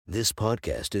This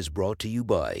podcast is brought to you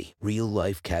by Real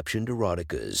Life Captioned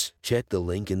Eroticas. Check the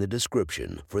link in the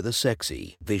description for the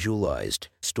sexy, visualized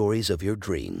stories of your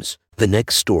dreams. The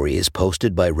next story is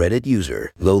posted by Reddit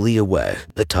user Loliawe.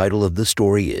 The title of the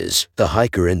story is The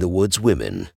Hiker in the Woods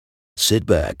Women. Sit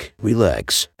back,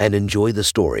 relax, and enjoy the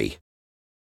story.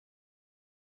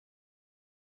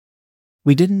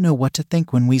 We didn't know what to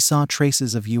think when we saw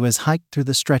traces of you as hiked through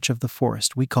the stretch of the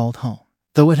forest we called home.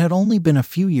 Though it had only been a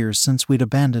few years since we'd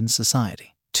abandoned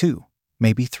society. 2,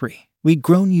 maybe 3. We'd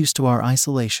grown used to our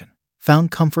isolation,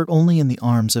 found comfort only in the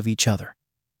arms of each other.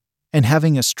 And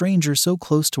having a stranger so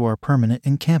close to our permanent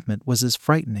encampment was as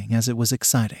frightening as it was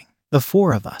exciting. The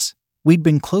 4 of us, we'd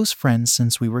been close friends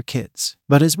since we were kids.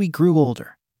 But as we grew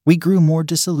older, we grew more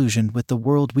disillusioned with the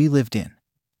world we lived in.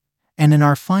 And in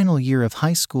our final year of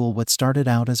high school, what started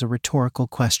out as a rhetorical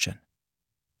question,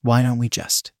 why don't we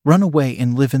just run away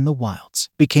and live in the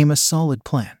wilds, became a solid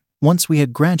plan. Once we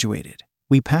had graduated,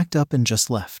 we packed up and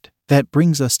just left. That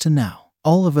brings us to now.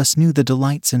 All of us knew the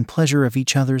delights and pleasure of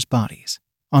each other's bodies.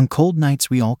 On cold nights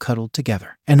we all cuddled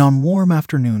together, and on warm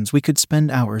afternoons we could spend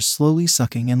hours slowly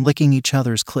sucking and licking each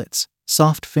other's clits,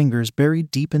 soft fingers buried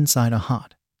deep inside a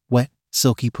hot, wet,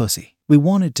 silky pussy. We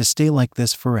wanted to stay like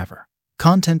this forever,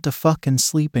 content to fuck and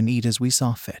sleep and eat as we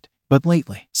saw fit. But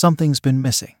lately, something's been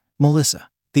missing. Melissa,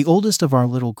 the oldest of our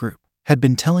little group, had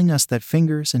been telling us that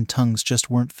fingers and tongues just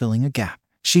weren't filling a gap.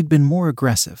 She'd been more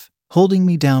aggressive, holding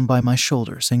me down by my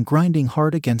shoulders and grinding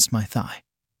hard against my thigh,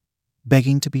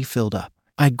 begging to be filled up.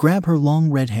 I'd grab her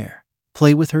long red hair,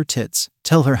 play with her tits,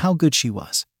 tell her how good she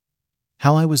was,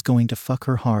 how I was going to fuck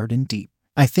her hard and deep.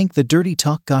 I think the dirty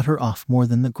talk got her off more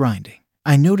than the grinding.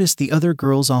 I noticed the other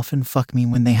girls often fuck me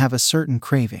when they have a certain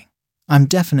craving. I'm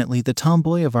definitely the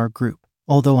tomboy of our group,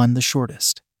 although I'm the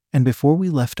shortest. And before we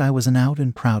left I was an out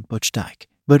and proud butch dyke.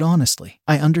 But honestly,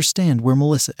 I understand where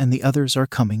Melissa and the others are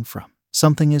coming from.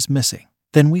 Something is missing.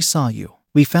 Then we saw you.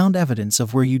 We found evidence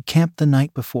of where you'd camped the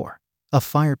night before. A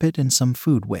fire pit and some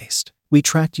food waste. We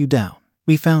tracked you down.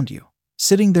 We found you,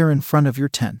 sitting there in front of your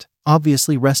tent,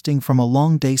 obviously resting from a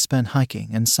long day spent hiking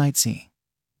and sightseeing.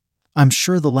 I'm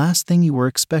sure the last thing you were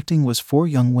expecting was 4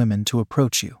 young women to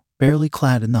approach you, barely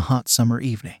clad in the hot summer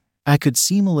evening. I could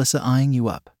see Melissa eyeing you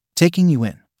up, taking you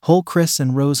in. Whole Chris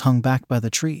and Rose hung back by the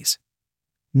trees,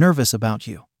 nervous about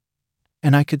you.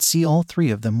 And I could see all 3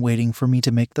 of them waiting for me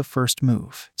to make the first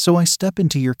move. So I step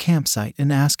into your campsite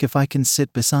and ask if I can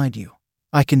sit beside you.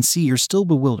 I can see you're still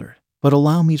bewildered, but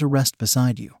allow me to rest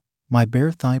beside you, my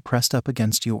bare thigh pressed up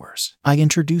against yours. I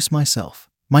introduce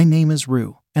myself. My name is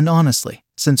Rue, and honestly,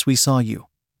 since we saw you,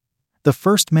 the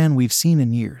first man we've seen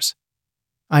in years,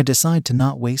 I decide to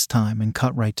not waste time and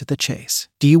cut right to the chase.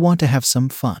 Do you want to have some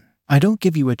fun? I don't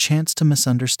give you a chance to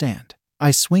misunderstand.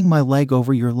 I swing my leg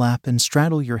over your lap and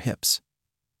straddle your hips,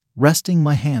 resting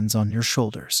my hands on your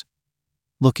shoulders,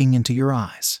 looking into your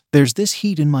eyes. There's this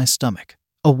heat in my stomach,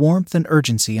 a warmth and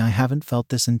urgency I haven't felt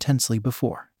this intensely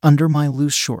before. Under my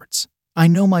loose shorts, I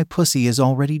know my pussy is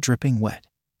already dripping wet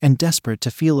and desperate to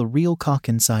feel a real cock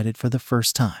inside it for the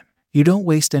first time. You don't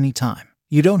waste any time.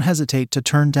 You don't hesitate to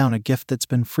turn down a gift that's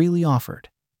been freely offered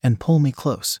and pull me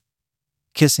close,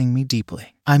 kissing me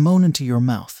deeply. I moan into your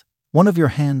mouth, one of your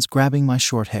hands grabbing my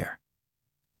short hair,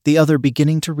 the other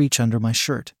beginning to reach under my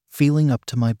shirt, feeling up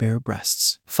to my bare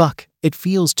breasts. Fuck, it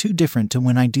feels too different to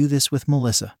when I do this with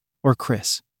Melissa, or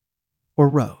Chris, or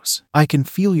Rose. I can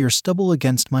feel your stubble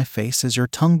against my face as your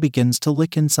tongue begins to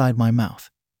lick inside my mouth,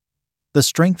 the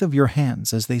strength of your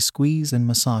hands as they squeeze and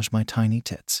massage my tiny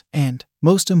tits, and,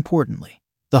 most importantly,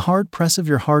 the hard press of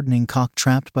your hardening cock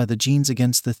trapped by the jeans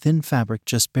against the thin fabric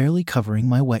just barely covering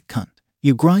my wet cunt.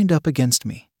 You grind up against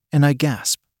me, and I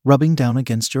gasp, rubbing down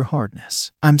against your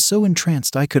hardness. I'm so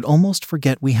entranced I could almost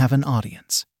forget we have an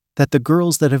audience, that the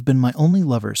girls that have been my only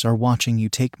lovers are watching you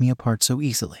take me apart so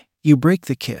easily. You break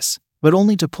the kiss, but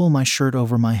only to pull my shirt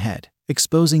over my head,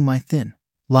 exposing my thin,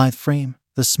 lithe frame,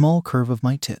 the small curve of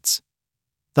my tits,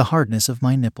 the hardness of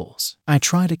my nipples. I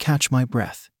try to catch my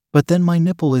breath, but then my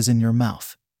nipple is in your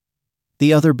mouth,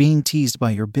 the other being teased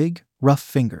by your big, rough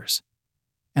fingers.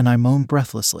 And I moan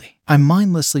breathlessly. I'm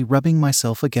mindlessly rubbing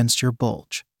myself against your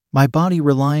bulge, my body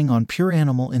relying on pure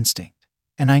animal instinct.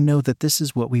 And I know that this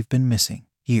is what we've been missing.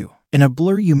 You. In a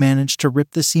blur you manage to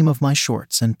rip the seam of my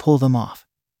shorts and pull them off,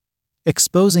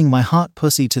 exposing my hot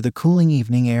pussy to the cooling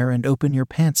evening air, and open your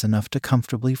pants enough to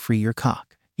comfortably free your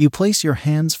cock. You place your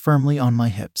hands firmly on my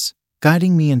hips,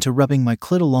 guiding me into rubbing my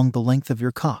clit along the length of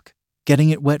your cock,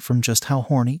 getting it wet from just how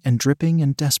horny and dripping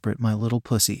and desperate my little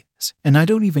pussy is. And I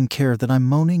don't even care that I'm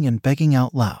moaning and begging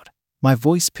out loud, my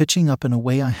voice pitching up in a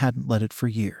way I hadn't let it for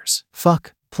years.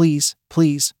 Fuck, please,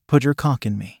 please, put your cock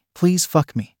in me. Please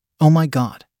fuck me. Oh my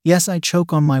God. Yes, I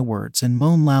choke on my words and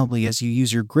moan loudly as you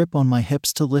use your grip on my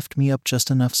hips to lift me up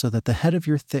just enough so that the head of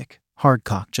your thick, hard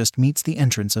cock just meets the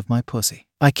entrance of my pussy.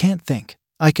 I can't think.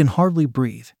 I can hardly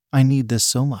breathe. I need this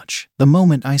so much. The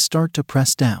moment I start to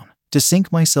press down, to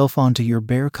sink myself onto your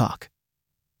bare cock,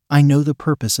 I know the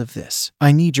purpose of this.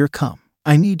 I need your cum.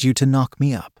 I need you to knock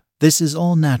me up. This is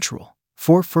all natural.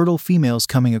 4 fertile females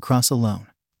coming across alone,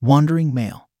 wandering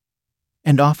male,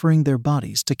 and offering their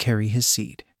bodies to carry his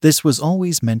seed. This was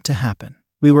always meant to happen.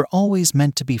 We were always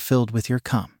meant to be filled with your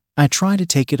cum. I try to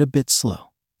take it a bit slow.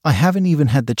 I haven't even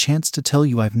had the chance to tell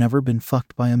you I've never been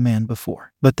fucked by a man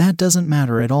before. But that doesn't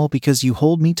matter at all because you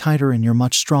hold me tighter in your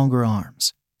much stronger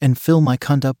arms and fill my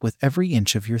cunt up with every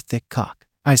inch of your thick cock.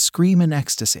 I scream in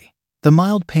ecstasy, the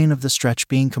mild pain of the stretch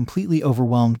being completely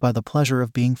overwhelmed by the pleasure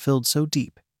of being filled so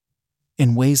deep,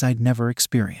 in ways I'd never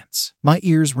experience. My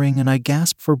ears ring and I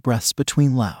gasp for breaths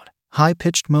between loud,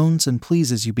 high-pitched moans and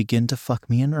pleas as you begin to fuck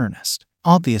me in earnest.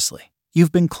 Obviously,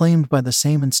 you've been claimed by the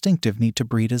same instinctive need to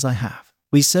breed as I have.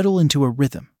 We settle into a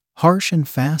rhythm, harsh and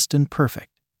fast and perfect,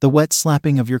 the wet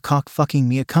slapping of your cock fucking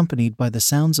me accompanied by the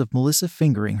sounds of Melissa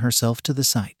fingering herself to the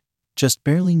side, just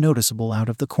barely noticeable out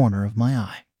of the corner of my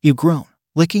eye. You groan,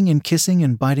 licking and kissing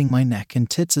and biting my neck and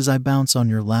tits as I bounce on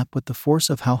your lap with the force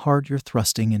of how hard you're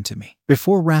thrusting into me,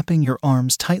 before wrapping your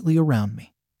arms tightly around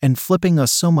me and flipping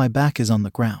us so my back is on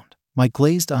the ground, my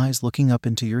glazed eyes looking up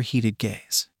into your heated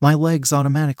gaze. My legs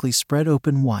automatically spread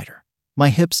open wider, my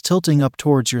hips tilting up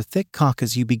towards your thick cock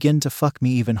as you begin to fuck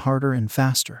me even harder and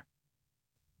faster,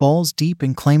 balls deep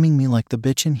and claiming me like the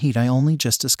bitch in heat I only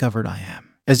just discovered I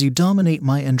am, as you dominate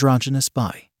my androgynous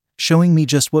body, showing me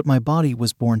just what my body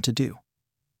was born to do.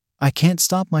 I can't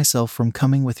stop myself from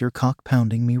coming with your cock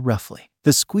pounding me roughly.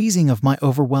 The squeezing of my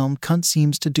overwhelmed cunt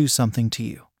seems to do something to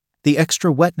you, the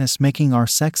extra wetness making our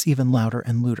sex even louder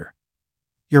and lewder.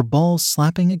 Your balls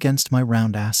slapping against my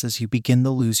round ass as you begin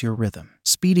to lose your rhythm,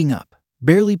 speeding up,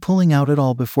 barely pulling out at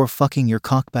all before fucking your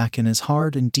cock back in as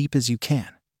hard and deep as you can.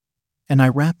 And I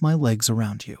wrap my legs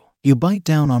around you. You bite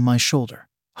down on my shoulder,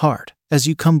 hard, as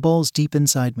you come balls deep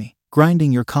inside me,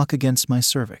 grinding your cock against my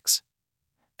cervix.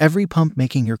 Every pump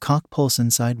making your cock pulse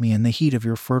inside me and the heat of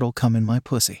your fertile cum in my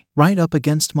pussy, right up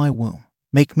against my womb.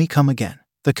 Make me come again.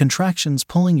 The contractions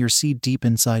pulling your seed deep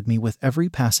inside me with every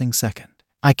passing second.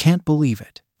 I can't believe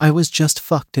it. I was just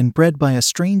fucked and bred by a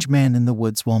strange man in the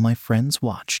woods while my friends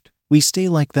watched. We stay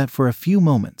like that for a few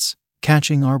moments,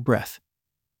 catching our breath,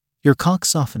 your cock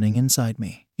softening inside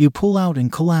me. You pull out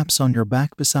and collapse on your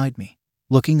back beside me,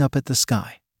 looking up at the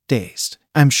sky, dazed.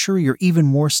 I'm sure you're even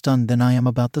more stunned than I am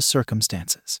about the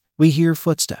circumstances. We hear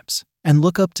footsteps and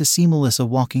look up to see Melissa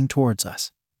walking towards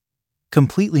us,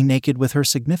 completely naked with her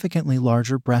significantly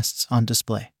larger breasts on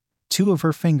display, 2 of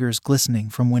her fingers glistening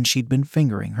from when she'd been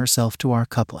fingering herself to our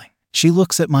coupling. She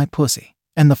looks at my pussy,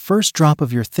 and the first drop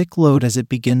of your thick load as it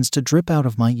begins to drip out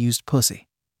of my used pussy,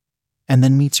 and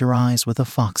then meets your eyes with a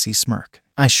foxy smirk.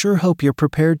 I sure hope you're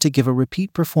prepared to give a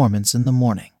repeat performance in the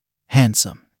morning.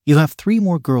 Handsome. You have 3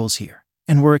 more girls here,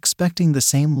 and we're expecting the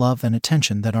same love and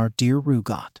attention that our dear Rue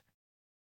got.